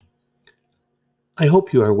I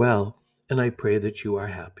hope you are well, and I pray that you are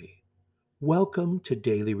happy. Welcome to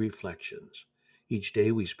Daily Reflections. Each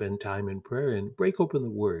day we spend time in prayer and break open the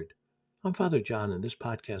Word. I'm Father John, and this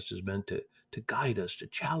podcast is meant to guide us, to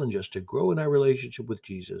challenge us, to grow in our relationship with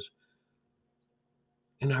Jesus,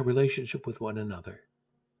 in our relationship with one another.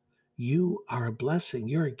 You are a blessing.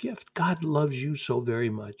 You're a gift. God loves you so very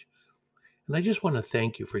much. And I just want to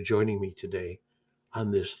thank you for joining me today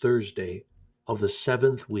on this Thursday of the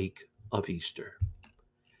seventh week of Easter.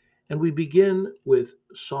 And we begin with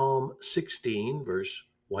Psalm 16, verse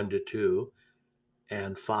 1 to 2,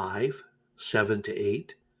 and 5, 7 to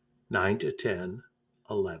 8, 9 to 10,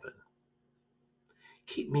 11.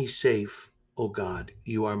 Keep me safe, O God,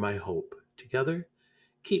 you are my hope. Together,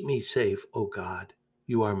 keep me safe, O God,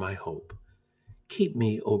 you are my hope. Keep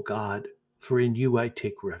me, O God, for in you I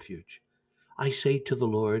take refuge. I say to the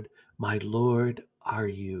Lord, my Lord are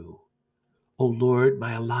you. O Lord,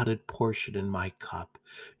 my allotted portion in my cup,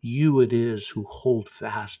 you it is who hold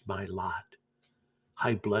fast my lot.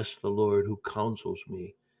 I bless the Lord who counsels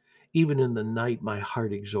me. Even in the night my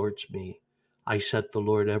heart exhorts me. I set the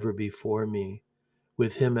Lord ever before me.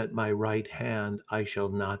 With him at my right hand I shall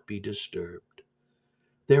not be disturbed.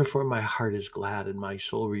 Therefore my heart is glad and my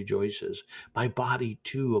soul rejoices. My body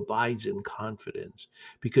too abides in confidence,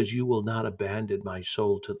 because you will not abandon my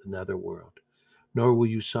soul to the netherworld, nor will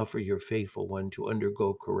you suffer your faithful one to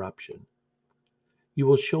undergo corruption. You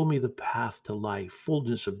will show me the path to life,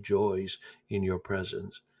 fullness of joys in your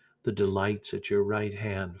presence, the delights at your right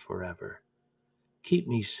hand forever. Keep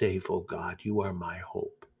me safe, O God, you are my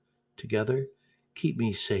hope. Together, keep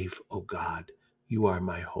me safe, O God, you are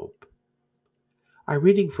my hope. Our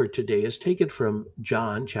reading for today is taken from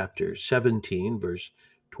John chapter 17, verse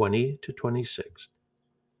 20 to 26.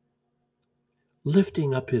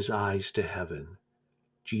 Lifting up his eyes to heaven,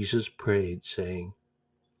 Jesus prayed, saying,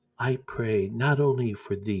 I pray not only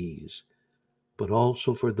for these, but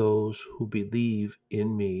also for those who believe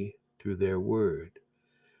in me through their word,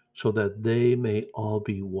 so that they may all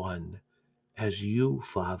be one, as you,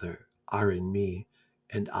 Father, are in me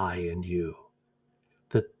and I in you,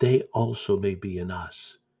 that they also may be in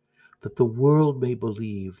us, that the world may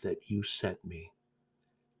believe that you sent me.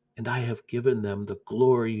 And I have given them the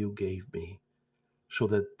glory you gave me, so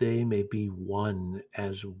that they may be one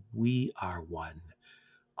as we are one,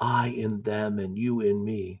 I in them and you in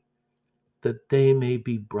me, that they may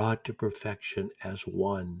be brought to perfection as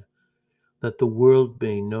one, that the world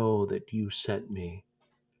may know that you sent me,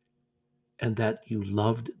 and that you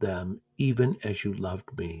loved them even as you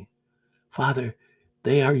loved me. Father,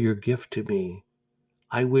 they are your gift to me.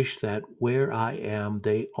 I wish that where I am,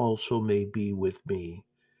 they also may be with me,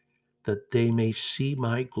 that they may see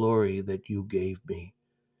my glory that you gave me,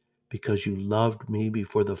 because you loved me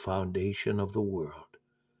before the foundation of the world.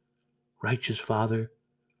 Righteous Father,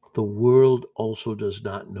 the world also does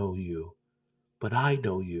not know you, but I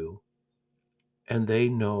know you, and they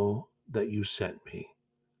know that you sent me.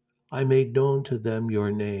 I made known to them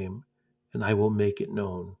your name, and I will make it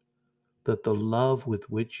known, that the love with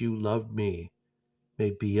which you loved me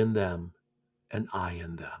may be in them, and I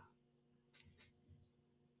in them.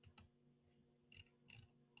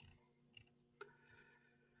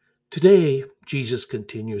 Today, Jesus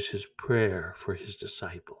continues his prayer for his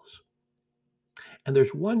disciples. And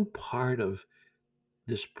there's one part of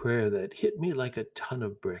this prayer that hit me like a ton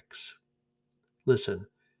of bricks. Listen,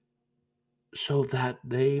 so that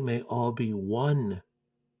they may all be one,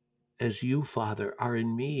 as you, Father, are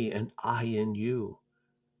in me and I in you,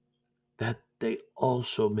 that they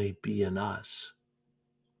also may be in us.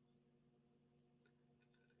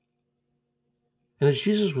 And as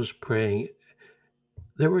Jesus was praying,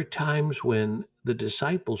 there were times when the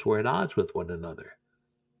disciples were at odds with one another.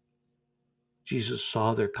 Jesus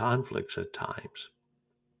saw their conflicts at times.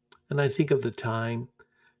 And I think of the time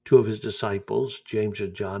two of his disciples, James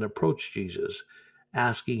and John, approached Jesus,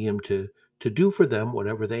 asking him to do for them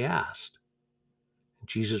whatever they asked.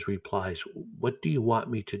 Jesus replies, what do you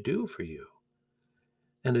want me to do for you?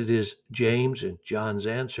 And it is James and John's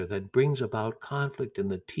answer that brings about conflict in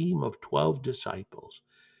the team of 12 disciples.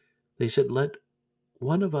 They said, let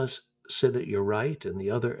one of us sit at your right and the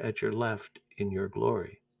other at your left in your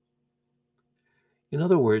glory. In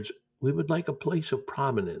other words, we would like a place of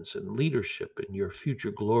prominence and leadership in your future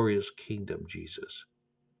glorious kingdom, Jesus.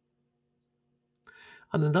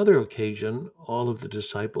 On another occasion, all of the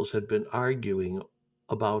disciples had been arguing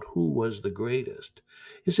about who was the greatest.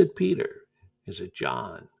 Is it Peter? Is it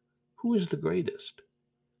John? Who is the greatest?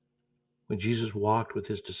 When Jesus walked with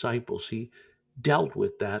his disciples, he dealt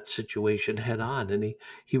with that situation head on, and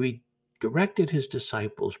he redirected his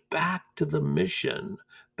disciples back to the mission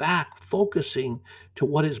back, focusing to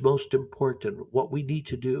what is most important, what we need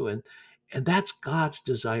to do. And that's God's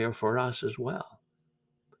desire for us as well.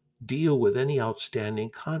 Deal with any outstanding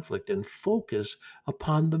conflict and focus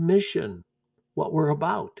upon the mission, what we're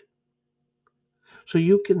about. So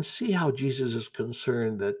you can see how Jesus is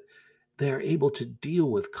concerned that they're able to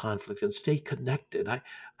deal with conflict and stay connected.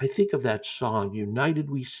 I think of that song,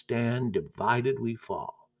 United We Stand, Divided We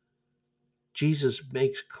Fall. Jesus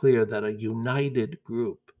makes clear that a united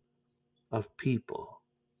group of people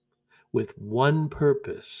with one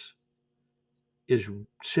purpose is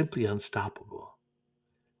simply unstoppable.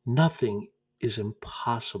 Nothing is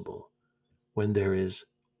impossible when there is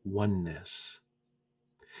oneness.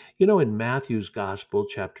 You know, in Matthew's Gospel,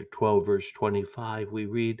 chapter 12, verse 25, we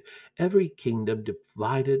read, "Every kingdom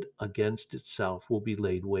divided against itself will be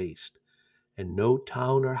laid waste, and no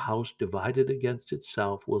town or house divided against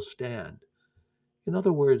itself will stand." In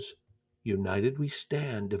other words, united we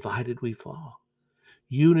stand, divided we fall.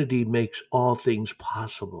 Unity makes all things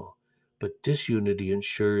possible, but disunity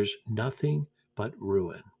ensures nothing but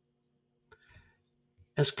ruin.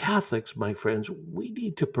 As Catholics, my friends, we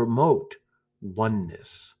need to promote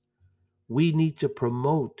oneness. We need to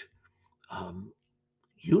promote um,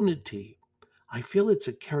 unity. I feel it's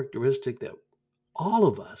a characteristic that all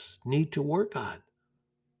of us need to work on.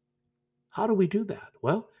 How do we do that?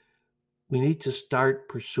 Well, we need to start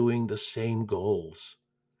pursuing the same goals.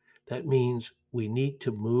 That means we need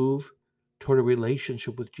to move toward a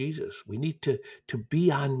relationship with Jesus. We need to be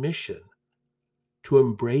on mission, to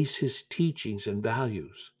embrace his teachings and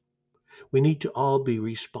values. We need to all be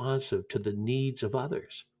responsive to the needs of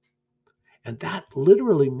others. And that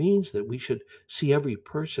literally means that we should see every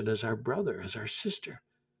person as our brother, as our sister.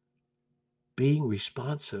 Being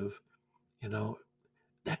responsive, you know,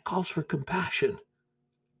 that calls for compassion,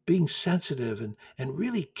 being sensitive and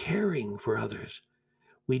really caring for others.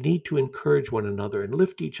 We need to encourage one another and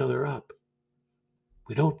lift each other up.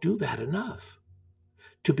 We don't do that enough.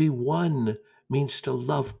 To be one means to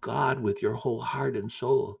love God with your whole heart and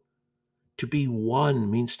soul. To be one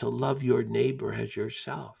means to love your neighbor as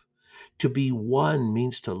yourself. To be one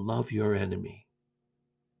means to love your enemy.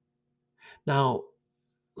 Now,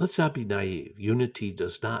 let's not be naive. Unity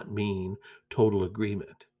does not mean total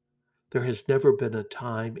agreement. There has never been a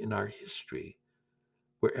time in our history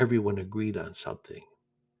where everyone agreed on something.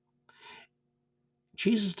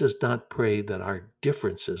 Jesus does not pray that our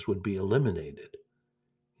differences would be eliminated.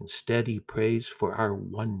 Instead, he prays for our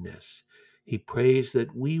oneness. He prays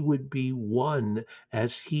that we would be one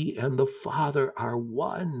as he and the Father are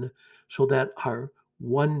one, so that our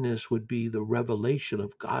oneness would be the revelation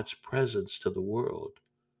of God's presence to the world.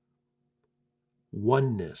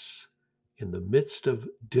 Oneness in the midst of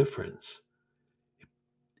difference,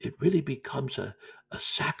 it really becomes a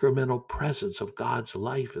sacramental presence of God's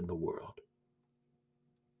life in the world.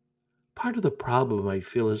 Part of the problem I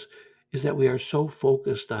feel is that we are so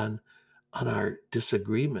focused on our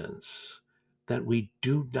disagreements that we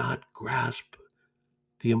do not grasp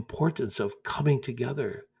the importance of coming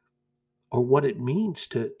together or what it means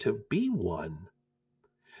to be one.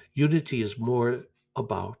 Unity is more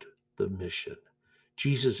about the mission.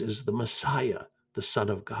 Jesus is the Messiah, the Son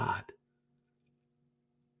of God.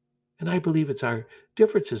 And I believe it's our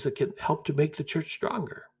differences that can help to make the church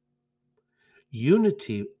stronger.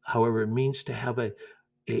 Unity, however, means to have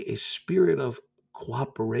a spirit of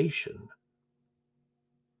cooperation,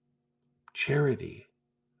 charity,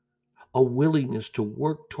 a willingness to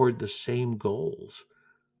work toward the same goals,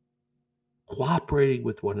 cooperating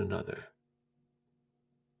with one another.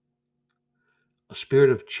 A spirit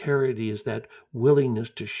of charity is that willingness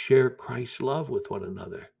to share Christ's love with one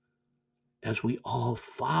another as we all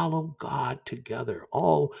follow God together,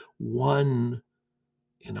 all one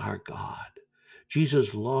in our God.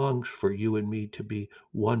 Jesus longs for you and me to be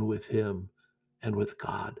one with him and with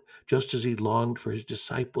God, just as he longed for his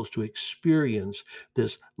disciples to experience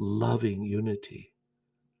this loving unity.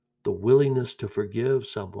 The willingness to forgive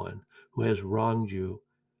someone who has wronged you,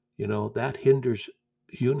 that hinders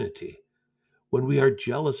unity. When we are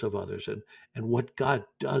jealous of others and what God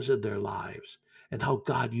does in their lives and how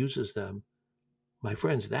God uses them, my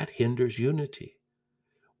friends, that hinders unity.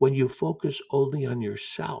 When you focus only on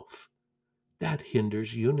yourself, that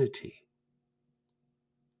hinders unity.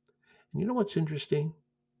 And you know what's interesting?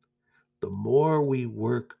 The more we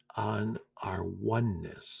work on our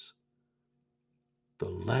oneness, the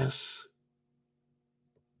less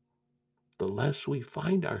we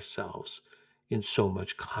find ourselves in so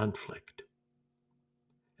much conflict.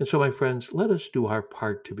 And so, my friends, let us do our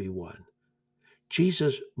part to be one.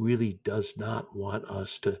 Jesus really does not want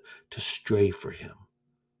us to stray for him.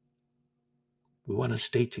 We want to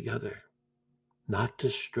stay together, not to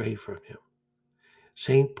stray from him.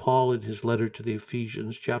 St. Paul, in his letter to the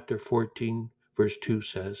Ephesians, chapter 14, verse 2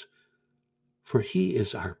 says, "For he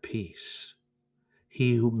is our peace,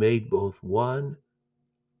 he who made both one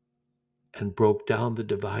and broke down the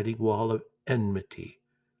dividing wall of enmity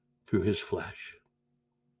through his flesh."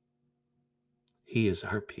 He is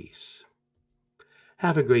our peace.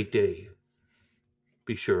 Have a great day.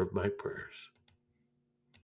 Be sure of my prayers.